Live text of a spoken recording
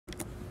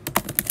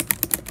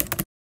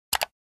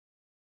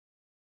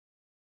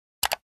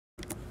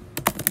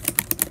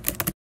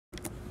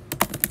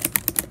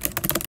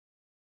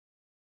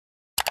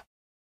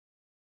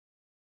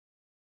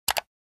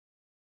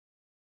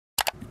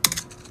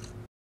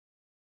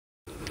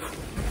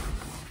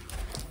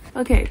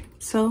Okay,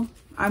 so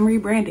I'm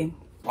rebranding.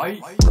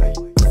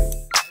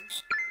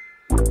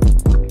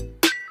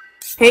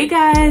 Hey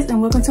guys,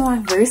 and welcome to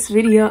my first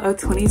video of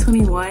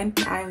 2021.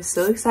 I'm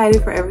so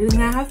excited for everything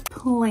that I have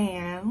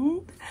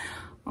planned.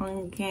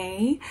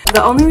 Okay,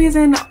 the only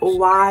reason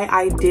why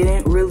I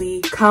didn't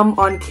really come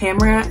on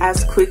camera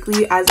as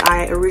quickly as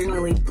I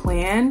originally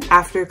planned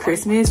after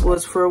Christmas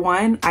was, for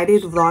one, I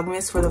did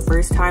Vlogmas for the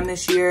first time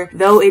this year.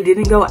 Though it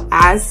didn't go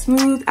as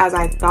smooth as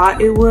I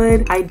thought it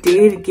would, I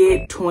did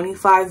get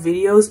 25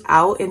 videos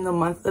out in the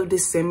month of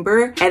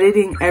December,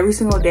 editing every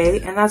single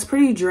day, and that's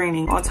pretty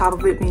draining. On top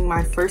of it being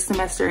my first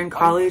semester in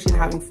college and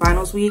having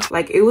finals week,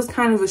 like, it was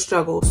kind of a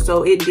struggle.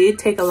 So it did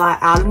take a lot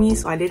out of me,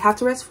 so I did have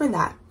to rest for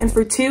that. And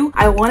for two,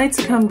 I wanted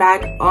to come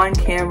back on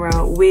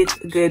camera with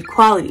good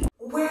quality.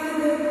 Where the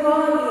good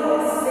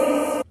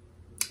quality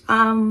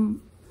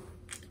is?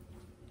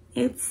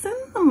 It's in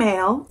the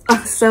mail.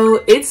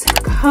 So it's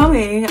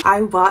coming.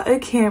 I bought a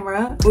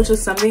camera, which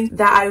was something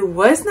that I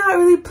was not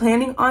really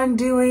planning on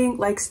doing,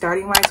 like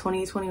starting my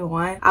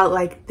 2021 out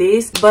like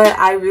this. But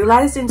I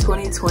realized in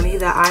 2020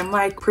 that I'm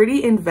like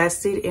pretty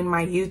invested in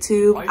my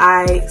YouTube.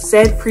 I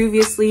said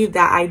previously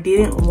that I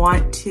didn't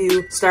want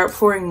to start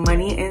pouring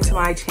money into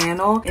my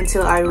channel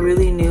until I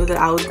really knew that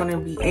I was going to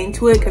be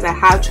into it, because I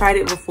have tried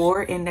it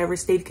before and never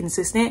stayed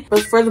consistent.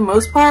 But for the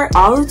most part,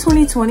 all of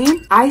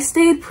 2020, I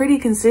stayed pretty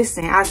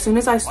consistent. As soon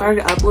as I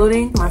started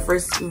uploading, my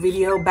first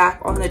video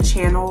back on the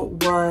channel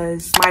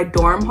was my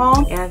dorm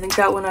haul, and I think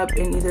that went up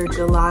in either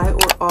July or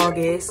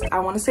August. I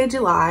want to say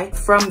July.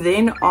 From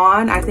then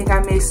on, I think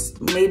I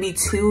missed maybe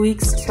 2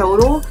 weeks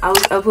total. I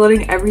was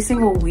uploading every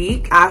single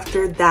week.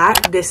 After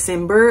that,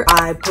 December,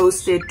 I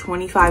posted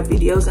 25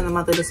 videos in the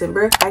month of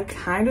December. I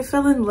kind of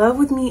fell in love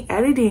with me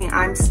editing.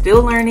 I'm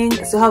still learning.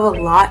 I still have a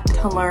lot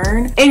to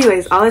learn.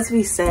 Anyways, all that to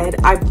be said,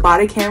 I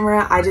bought a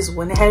camera. I just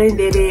went ahead and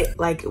did it,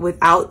 like,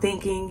 without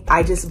thinking.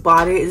 I just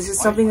bought it. This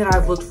is something that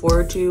I've looked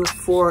forward to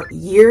for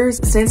years.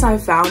 Since I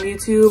found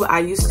YouTube, I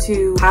used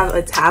to have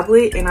a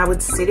tablet and I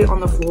would sit it on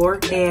the floor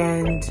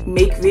and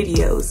make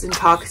videos and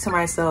talk to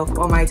myself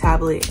on my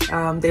tablet.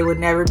 They would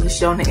never be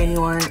shown to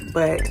anyone,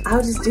 but I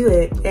would just do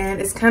it. And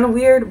it's kind of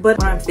weird, but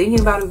when I'm thinking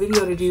about a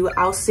video to do,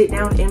 I'll sit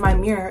down in my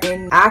mirror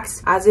and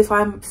act as if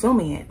I'm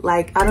filming it.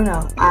 Like, I don't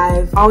know.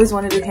 I've always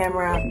wanted a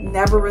camera,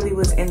 never really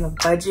was in the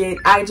budget.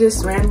 I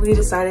just randomly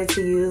decided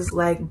to use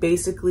like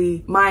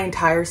basically my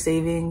entire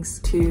savings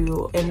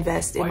to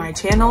invest in my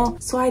channel,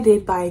 so I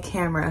did buy a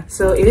camera.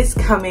 So it is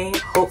coming.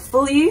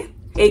 Hopefully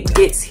it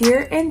gets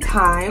here in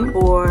time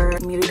for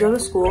me to go to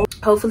school.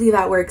 Hopefully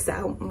that works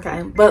out.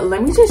 Okay, but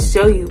let me just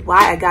show you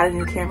why I got a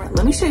new camera.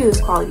 Let me show you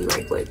this quality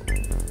right quick.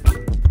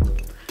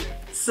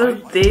 So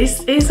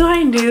this is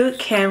my new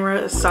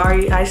camera.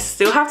 Sorry, I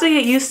still have to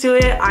get used to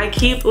it. I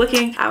keep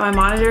looking at my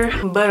monitor,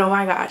 but oh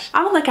my gosh,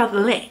 I'm gonna look out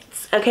the lens.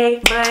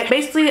 Okay, but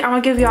basically I'm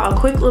gonna give y'all a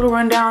quick little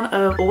rundown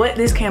of what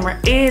this camera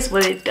is,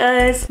 what it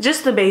does,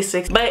 just the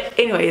basics. But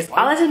anyways,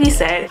 all that to be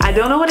said, I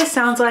don't know what it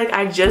sounds like.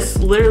 I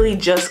literally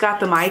just got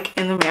the mic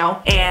in the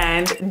mail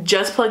and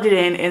just plugged it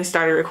in and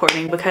started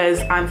recording because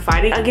I'm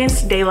fighting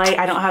against daylight.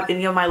 I don't have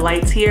any of my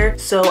lights here,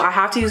 so I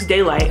have to use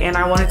daylight, and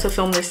I wanted to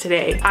film this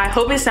today. I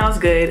hope it sounds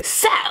good.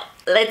 So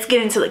let's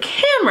get into the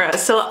camera.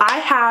 So I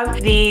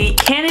have the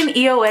Canon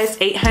EOS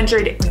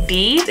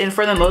 800D, and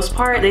for the most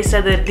part, they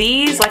said that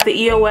these, like the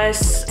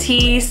EOS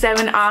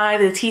T7i,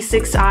 the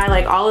T6i,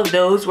 like all of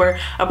those were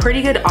a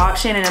pretty good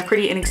option and a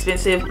pretty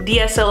inexpensive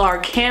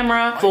DSLR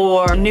camera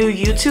for new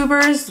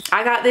YouTubers.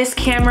 I got this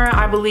camera,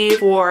 I believe,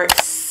 for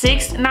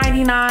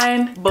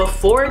 $6.99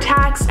 before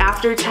tax.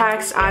 After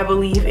tax, I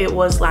believe it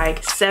was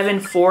like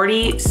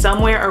 $7.40,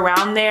 somewhere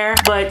around there,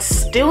 but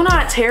still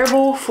not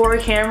terrible for a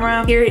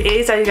camera. Here it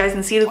is. As you guys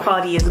can see, the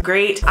quality is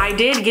great. I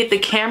did get the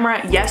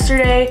camera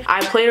yesterday.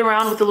 I played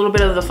around with a little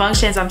bit of the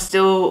functions. I'm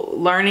still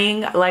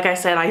learning. Like I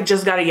said, I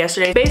just got it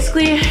yesterday.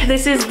 Basically,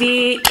 this is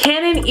the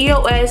Canon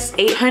EOS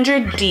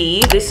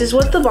 800D. This is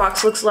what the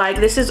box looks like.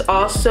 This is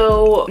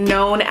also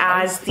known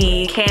as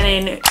the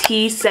Canon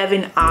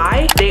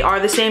T7i. They are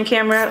the same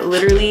camera.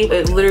 Literally,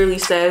 it literally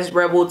says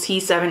Rebel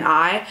T7i.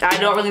 I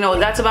don't really know what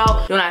that's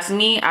about. Don't ask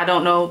me. I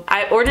don't know.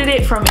 I ordered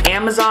it from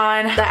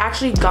Amazon. I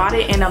actually got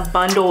it in a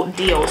bundle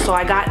deal. So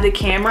I got the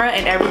camera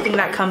and everything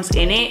that comes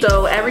in it.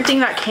 So everything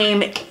that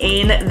came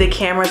in the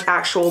camera's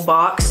actual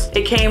box,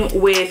 it came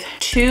with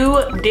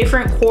 2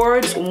 different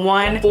cords.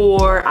 One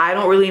for, I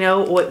don't really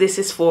know what this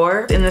is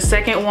for. And the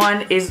second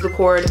one is the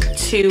cord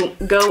to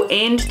go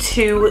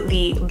into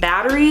the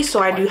battery.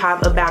 So I do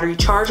have a battery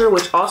charger,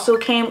 which also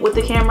came with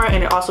the camera,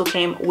 and it also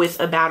came with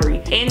a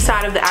battery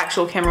inside of the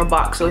actual camera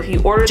box. So if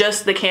you order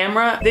just the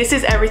camera, this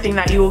is everything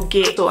that you will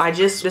get. So I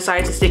just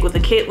decided to stick with the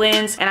kit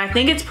lens, and I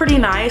think it's pretty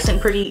nice and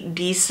pretty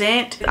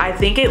decent. I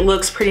think it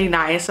looks pretty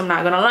nice. I'm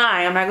not gonna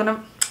lie. I'm not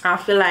gonna I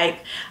feel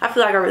like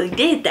I really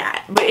did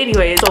that. But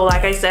anyway, so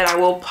like I said, I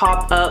will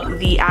pop up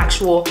the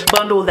actual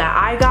bundle that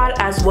I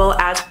got, as well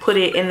as put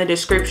it in the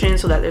description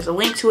so that there's a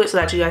link to it so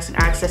that you guys can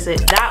access it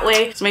that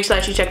way. So make sure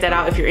that you check that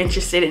out if you're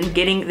interested in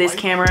getting this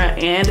camera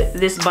and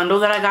this bundle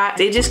that I got.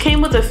 They just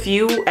came with a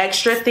few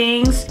extra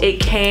things. It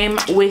came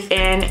with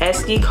an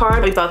SD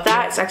card. About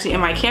that, it's actually in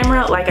my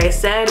camera, like I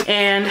said,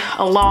 and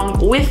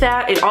along with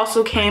that, it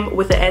also came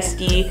with an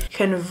SD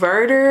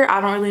converter. I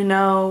don't really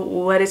know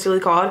what it's really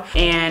called,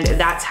 and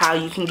that's how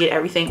you can get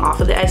everything off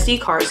of the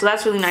SD card. So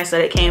that's really nice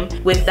that it came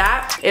with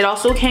that. It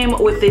also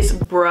came with this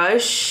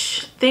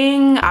brush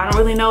thing. I don't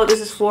really know what this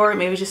is for.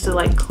 Maybe just to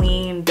like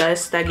clean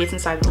dust that gets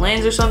inside the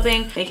lens or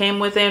something. It came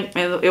with it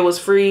and it was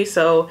free.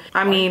 So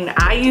I mean,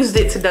 I used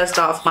it to dust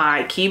off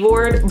my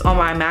keyboard on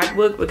my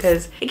MacBook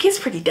because it gets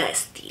pretty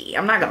dusty,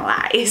 I'm not gonna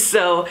lie.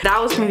 So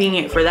that was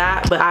convenient for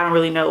that, but I don't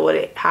really know what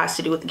it has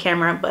to do with the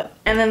camera. But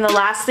and then the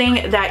last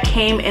thing that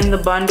came in the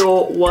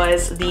bundle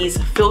was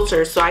these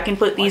filters, so I can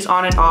put these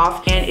on and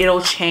off and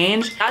it'll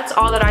change. That's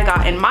all that I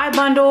got in my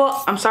bundle.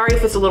 I'm sorry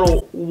if it's a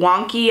little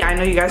wonky. I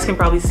know you guys can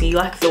probably see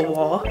like the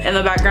wall in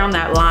the background,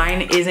 that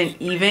line isn't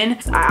even.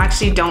 I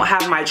actually don't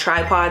have my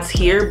tripods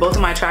here. Both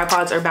of my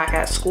tripods are back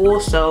at school,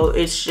 so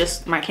it's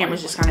just my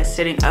camera's just kind of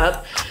sitting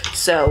up,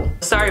 so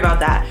sorry about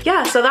that.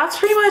 Yeah, so that's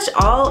pretty much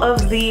all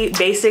of the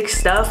basic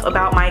stuff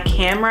about my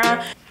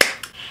camera.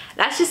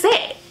 That's just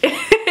it.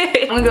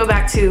 I'm gonna go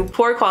back to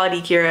poor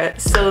quality Kira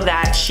so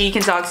that she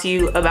can talk to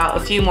you about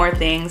a few more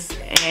things,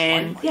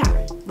 and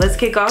yeah, let's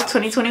kick off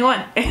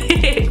 2021.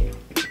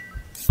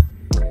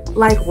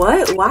 Like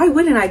what? Why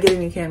wouldn't I get a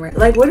new camera?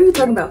 Like, what are you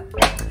talking about?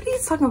 What are you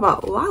talking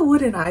about? Why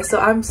wouldn't I? So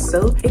I'm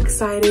so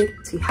excited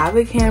to have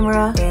a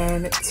camera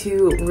and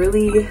to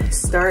really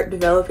start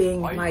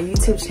developing my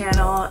YouTube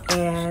channel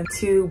and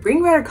to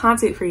bring better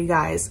content for you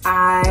guys.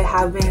 I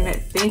have been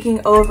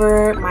thinking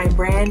over my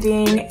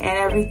branding and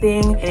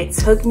everything, and it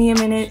took me a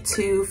minute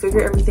to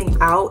figure everything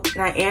out.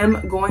 And I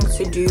am going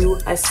to do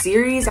a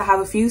series. I have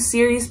a few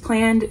series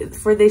planned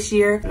for this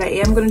year, but I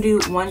am going to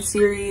do one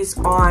series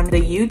on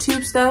the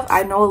YouTube stuff.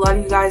 I know a lot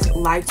of you guys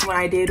liked when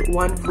I did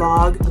one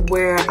vlog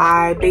where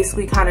I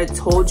basically kind of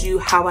told you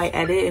how I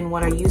edit and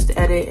what I used to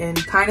edit and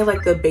kind of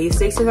like the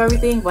basics of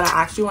everything, but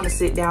I actually want to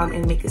sit down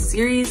and make a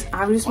series.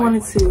 I just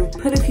wanted to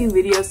put a few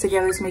videos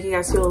together to make you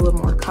guys feel a little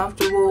more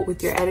comfortable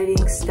with your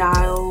editing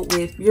style,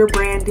 with your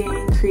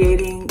branding,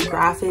 creating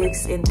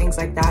graphics and things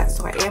like that.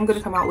 So I am going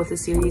to come out with a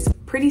series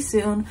pretty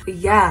soon. But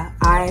yeah,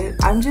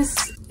 I'm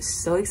just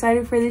so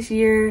excited for this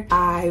year.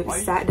 I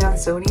sat down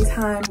so many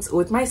times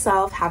with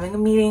myself having a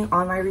meeting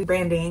on my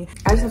rebranding.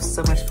 I just have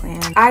so much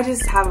planned. I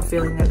just have a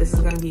feeling that this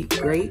is going to be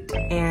great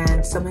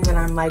and something that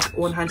I'm like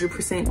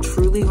 100%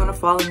 truly going to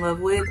fall in love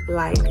with.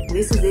 Like,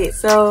 this is it.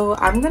 So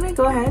I'm going to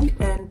go ahead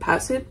and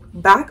pass it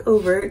back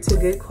over to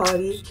good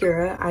quality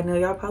Kira. I know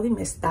y'all probably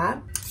missed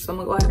that, so I'm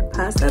gonna go ahead and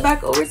pass that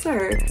back over to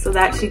her so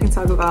that she can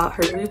talk about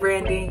her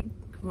rebranding,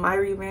 my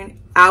rebranding,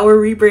 our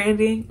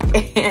rebranding,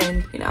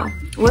 and you know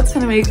what's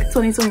gonna make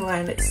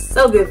 2021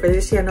 so good for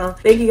this channel.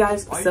 Thank you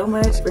guys so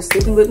much for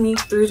sticking with me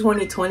through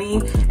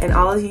 2020, and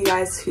all of you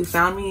guys who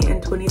found me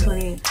in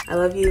 2020. I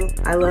love you.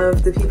 I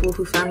love the people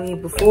who found me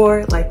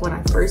before, like when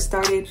I first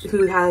started,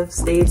 who have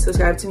stayed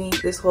subscribed to me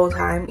this whole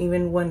time,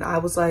 even when I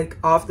was like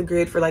off the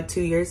grid for like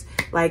 2 years.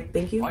 Like,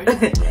 thank you.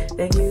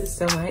 Thank you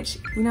so much.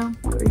 You know,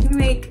 we're gonna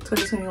make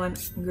 2021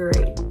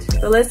 great.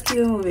 So let's keep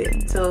it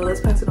moving. So let's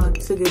pass it on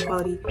to good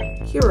quality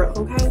Kira,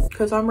 okay?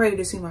 Because I'm ready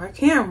to see my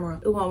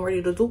camera. Ooh, I'm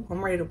ready to do.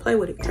 I'm ready to play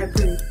with it.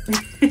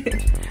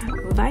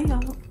 Bye,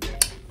 y'all.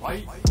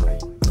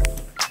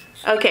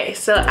 Okay,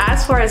 so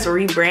as far as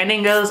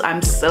rebranding goes,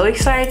 I'm so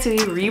excited to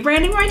be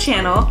rebranding my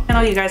channel. I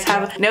know you guys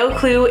have no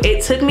clue.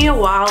 It took me a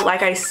while,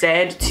 like I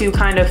said, to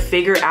kind of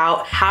figure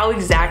out how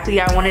exactly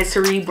I wanted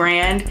to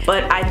rebrand,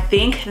 but I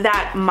think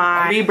that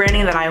my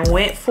rebranding that I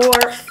went for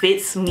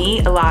fits me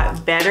a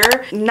lot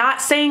better.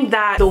 Not saying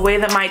that the way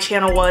that my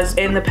channel was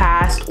in the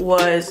past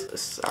was,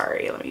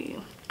 sorry, let me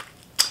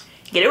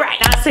get it right.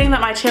 Not saying that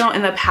my channel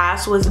in the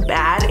past was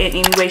bad in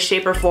any way,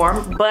 shape, or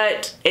form,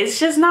 but it's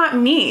just not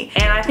me.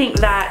 And I think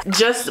that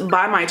just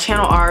by my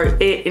channel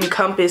art, it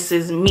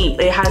encompasses me.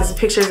 It has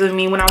pictures of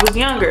me when I was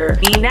younger,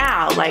 me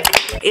now, like,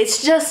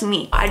 it's just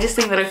me. I just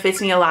think that it fits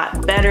me a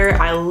lot better.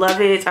 I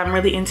love it. I'm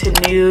really into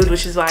nude,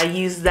 which is why I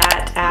use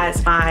that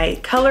as my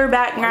color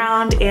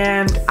background,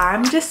 and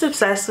I'm just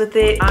obsessed with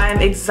it. I'm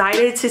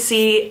excited to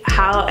see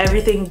how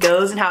everything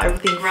goes and how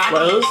everything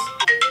flows.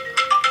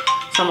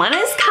 Someone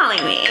is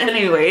calling me.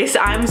 Anyways,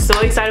 I'm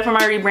so excited for my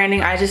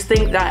rebranding. I just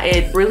think that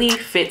it really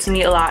fits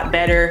me a lot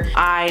better.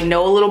 I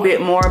know a little bit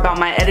more about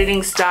my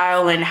editing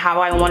style and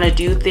how I want to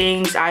do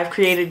things. I've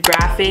created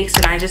graphics,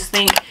 and I just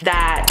think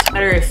that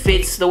better it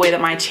fits the way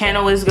that my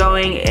channel is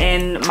going.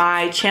 In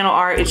my channel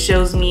art, it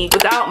shows me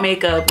without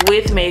makeup,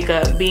 with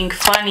makeup, being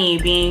funny,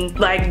 being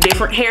like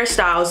different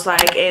hairstyles,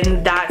 like,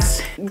 and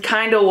that's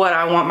kind of what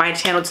I want my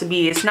channel to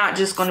be. It's not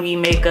just going to be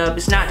makeup,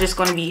 it's not just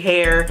going to be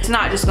hair, it's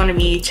not just going to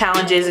be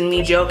challenges and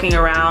me joking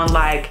around.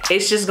 Like,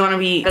 it's just going to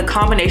be a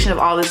combination of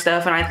all this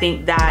stuff, and I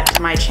think that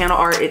my channel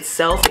art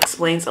itself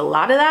explains a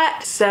lot of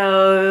that.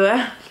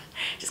 So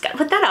just gotta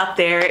put that out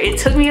there. It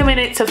took me a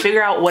minute to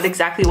figure out what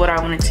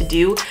I wanted to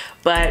do,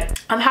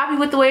 but I'm happy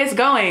with the way it's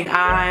going.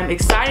 I'm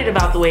excited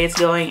about the way it's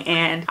going,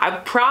 and I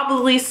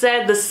probably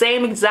said the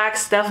same exact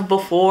stuff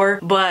before,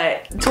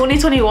 but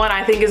 2021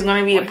 I think is going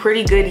to be a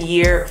pretty good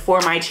year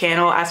for my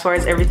channel as far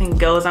as everything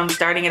goes. I'm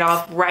starting it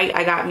off right.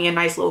 I got me a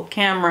nice little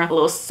camera, a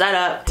little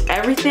setup.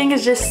 Everything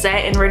is just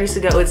set and ready to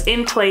go. It's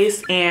in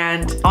place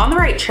and on the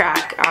right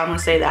track. I'm gonna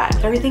say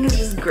that. Everything is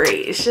just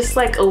great. It's just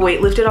like a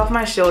weight lifted off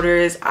my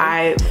shoulders.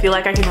 I feel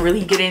like I can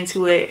really get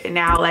into it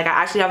now. Like, I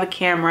actually have a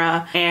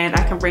camera and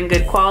I can bring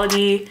good quality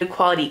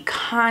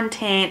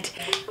content,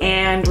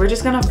 and we're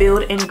just gonna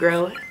build and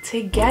grow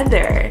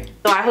together.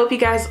 So I hope you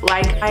guys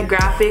like my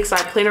graphics.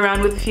 I played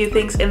around with a few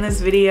things in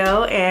this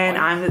video, and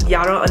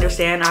y'all don't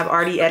understand, I've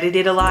already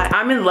edited a lot.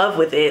 I'm in love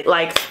with it.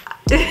 Like,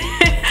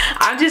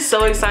 I'm just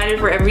so excited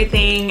for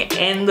everything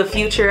in the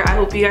future. I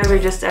hope you guys are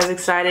just as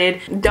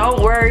excited.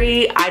 Don't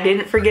worry, I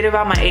didn't forget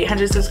about my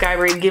 800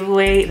 subscriber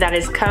giveaway that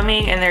is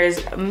coming, and there's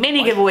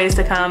many giveaways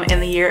to come in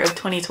the year of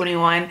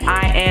 2021.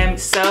 I am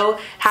so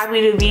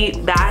happy to be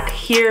back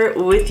here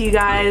with you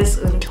guys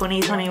in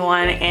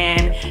 2021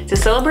 and to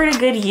celebrate a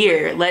good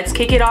year. Let's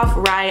kick it off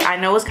right. I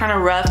know it's kind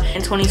of rough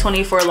in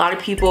 2020 for a lot of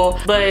people,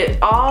 but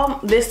all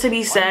this to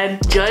be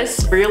said,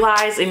 just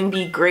realize and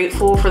be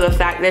grateful for the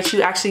fact that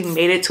you actually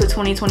made it to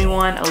 2021.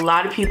 A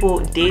lot of people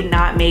did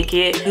not make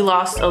it. You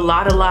lost a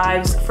lot of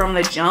lives from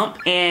the jump,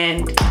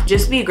 and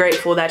just be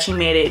grateful that you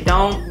made it.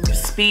 Don't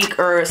speak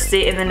or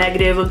sit in the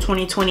negative of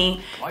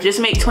 2020. Just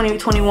make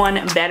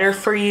 2021 better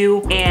for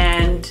you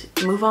and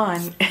move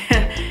on.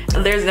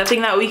 There's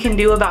nothing that we can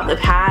do about the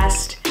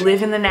past.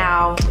 Live in the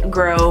now,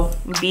 grow,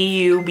 be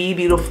you, be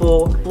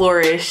beautiful,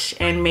 flourish,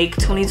 and make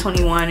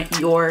 2021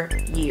 your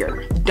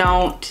year.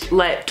 Don't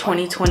let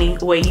 2020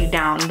 weigh you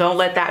down. Don't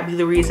let that be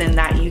the reason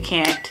that you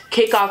can't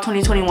kick off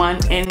 2021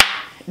 and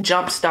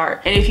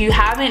jumpstart. And if you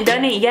haven't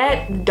done it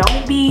yet,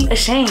 don't be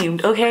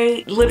ashamed,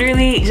 okay?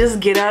 Literally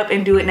just get up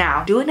and do it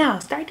now. Do it now.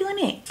 Start doing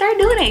it. Start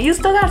doing it. You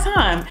still got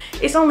time.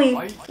 It's only,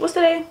 what's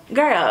today?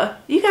 Girl,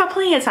 you got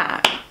plenty of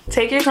time.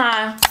 Take your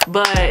time,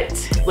 but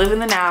live in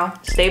the now,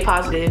 stay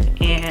positive,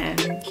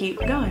 and keep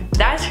going.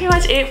 That's pretty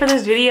much it for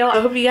this video. I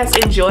hope you guys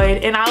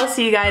enjoyed, and I will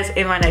see you guys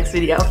in my next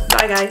video.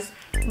 Bye, guys.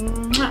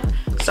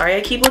 Mwah. Sorry,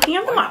 I keep looking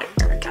at the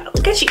monitor. Gotta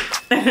look at you.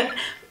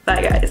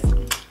 Bye, guys.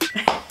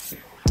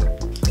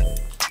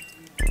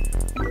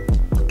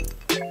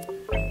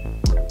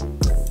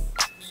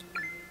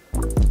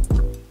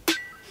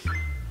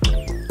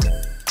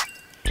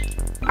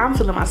 I'm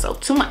feeling myself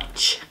too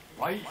much.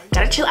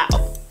 Gotta chill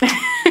out.